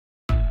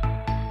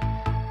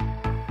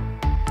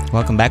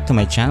Welcome back to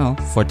my channel.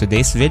 For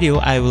today's video,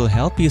 I will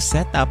help you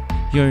set up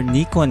your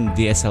Nikon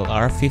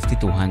DSLR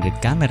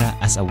 5200 camera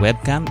as a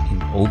webcam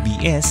in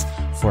OBS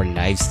for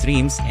live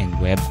streams and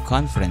web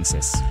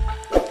conferences.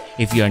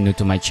 If you are new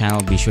to my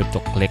channel, be sure to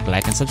click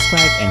like and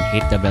subscribe and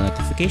hit the bell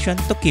notification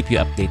to keep you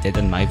updated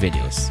on my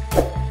videos.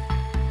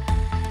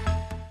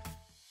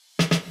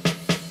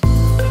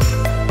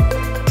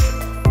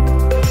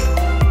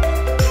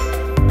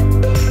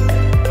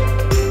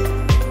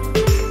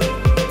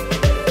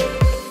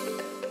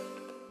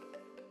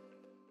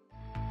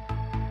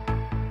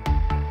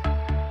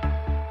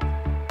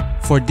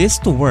 For this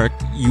to work,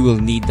 you will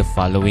need the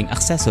following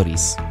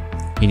accessories.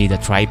 You need a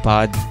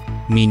tripod,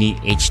 mini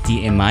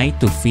HDMI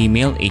to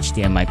female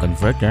HDMI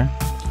converter,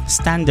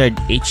 standard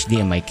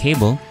HDMI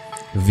cable,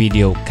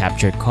 video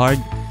capture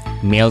card,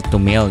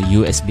 male-to-male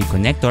USB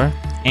connector,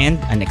 and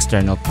an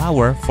external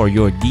power for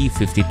your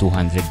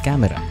D5200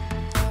 camera.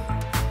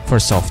 For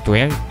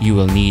software, you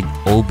will need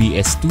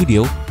OBS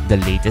Studio, the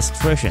latest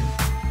version.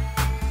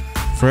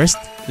 First,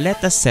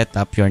 let us set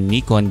up your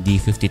Nikon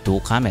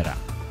D52 camera.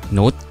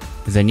 Note,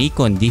 the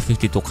Nikon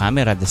D52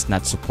 camera does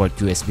not support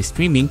USB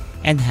streaming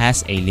and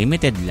has a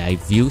limited live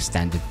view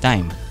standard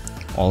time.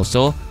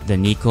 Also, the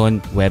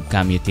Nikon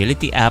WEBCAM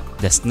utility app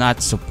does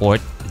not support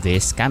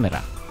this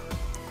camera.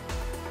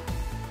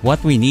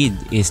 What we need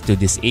is to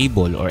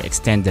disable or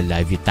extend the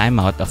live view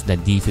timeout of the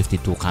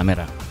D52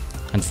 camera.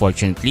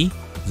 Unfortunately,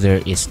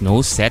 there is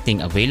no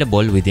setting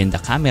available within the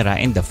camera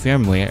in the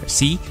firmware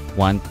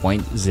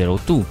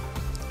C1.02.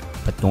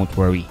 But don't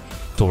worry.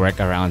 To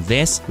work around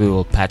this, we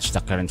will patch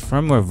the current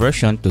firmware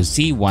version to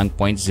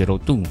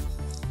C1.02.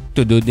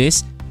 To do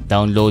this,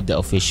 download the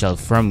official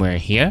firmware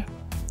here.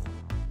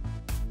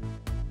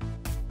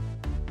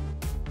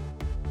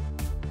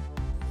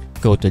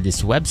 Go to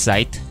this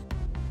website.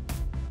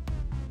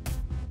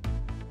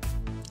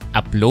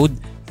 Upload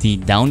the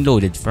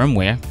downloaded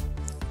firmware.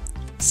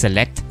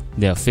 Select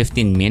the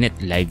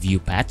 15-minute live view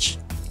patch.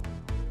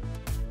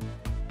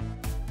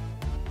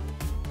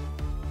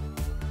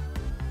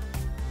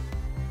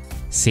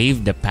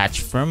 Save the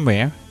patch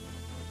firmware.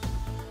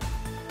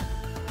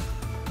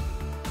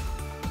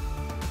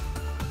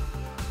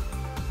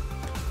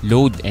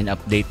 Load and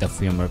update the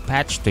firmware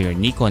patch to your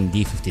Nikon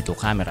D52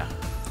 camera.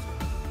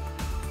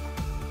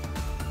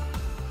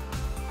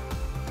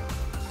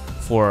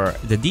 For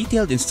the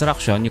detailed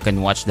instruction, you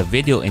can watch the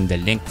video in the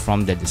link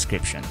from the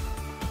description.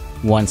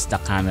 Once the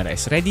camera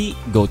is ready,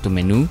 go to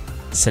Menu,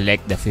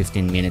 select the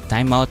 15-minute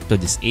timeout to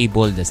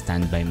disable the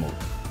standby mode.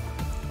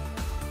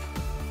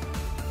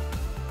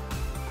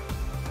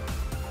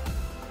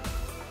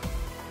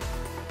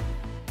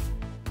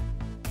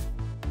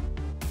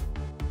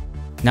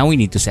 Now we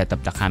need to set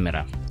up the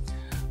camera.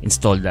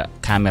 Install the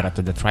camera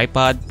to the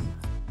tripod.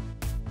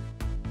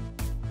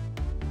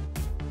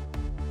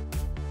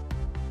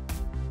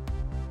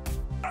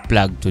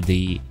 Plug to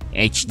the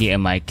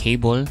HDMI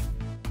cable.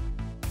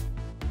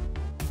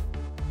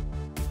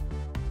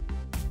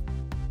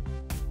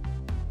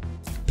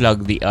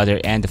 Plug the other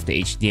end of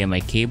the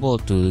HDMI cable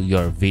to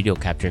your video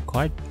capture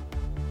card.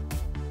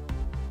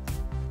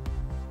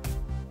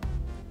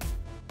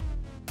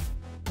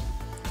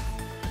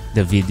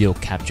 The video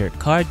capture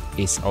card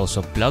is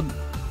also plugged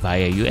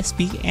via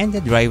USB and the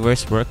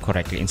drivers were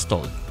correctly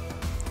installed.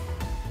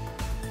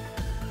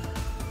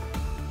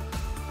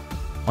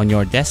 On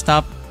your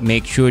desktop,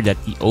 make sure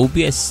that the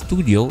OBS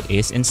Studio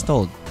is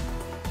installed.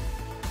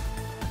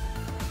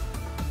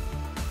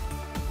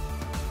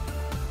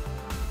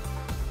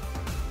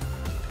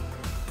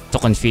 To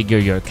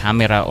configure your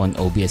camera on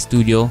OBS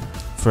Studio,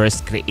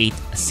 first create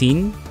a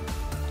scene.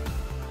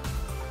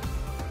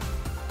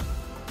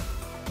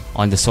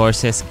 On the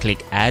sources,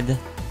 click Add,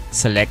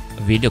 select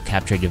Video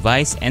Capture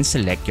Device, and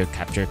select your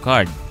capture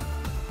card.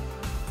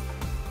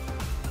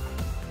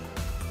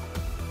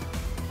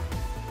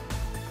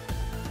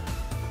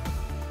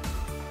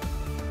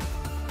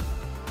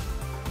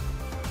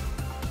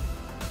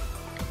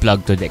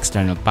 Plug to the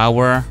external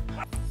power.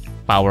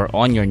 Power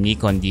on your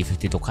Nikon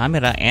D52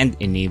 camera and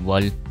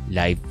enable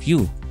live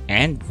view.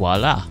 And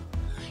voila!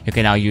 You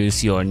can now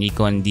use your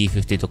Nikon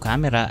D52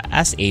 camera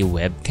as a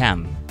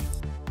webcam.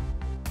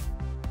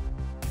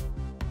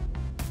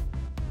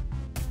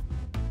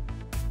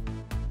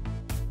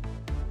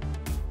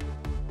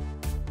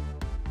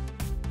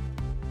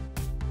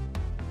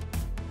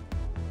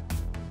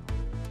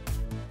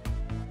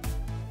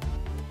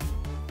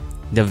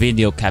 The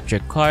video capture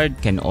card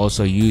can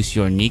also use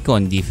your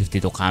Nikon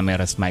D52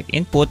 camera's mic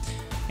input,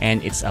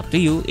 and it's up to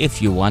you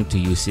if you want to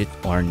use it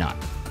or not.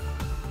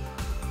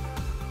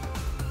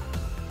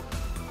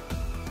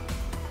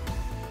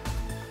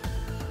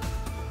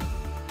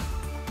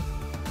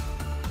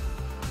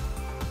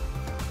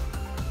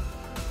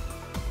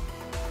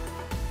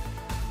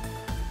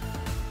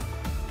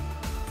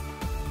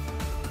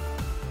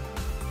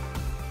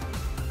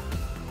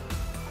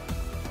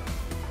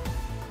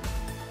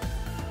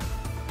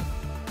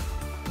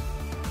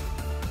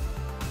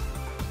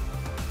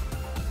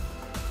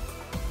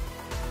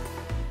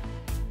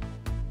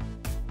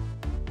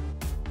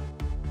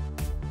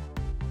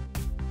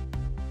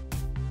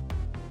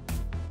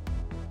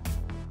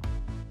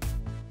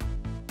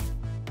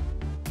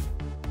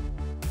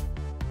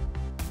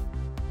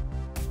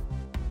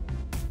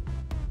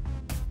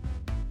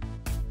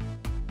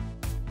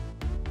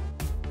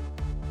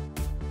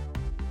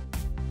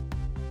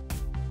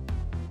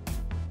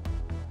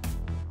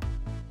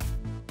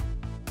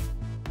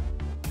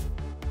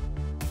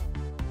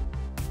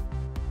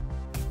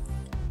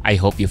 I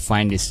hope you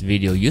find this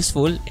video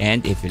useful,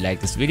 and if you like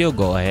this video,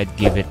 go ahead,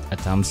 give it a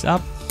thumbs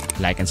up,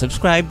 like and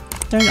subscribe,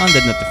 turn on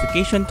the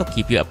notification to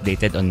keep you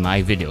updated on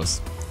my videos.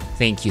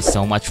 Thank you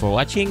so much for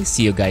watching.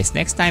 See you guys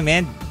next time,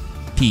 and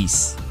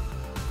peace.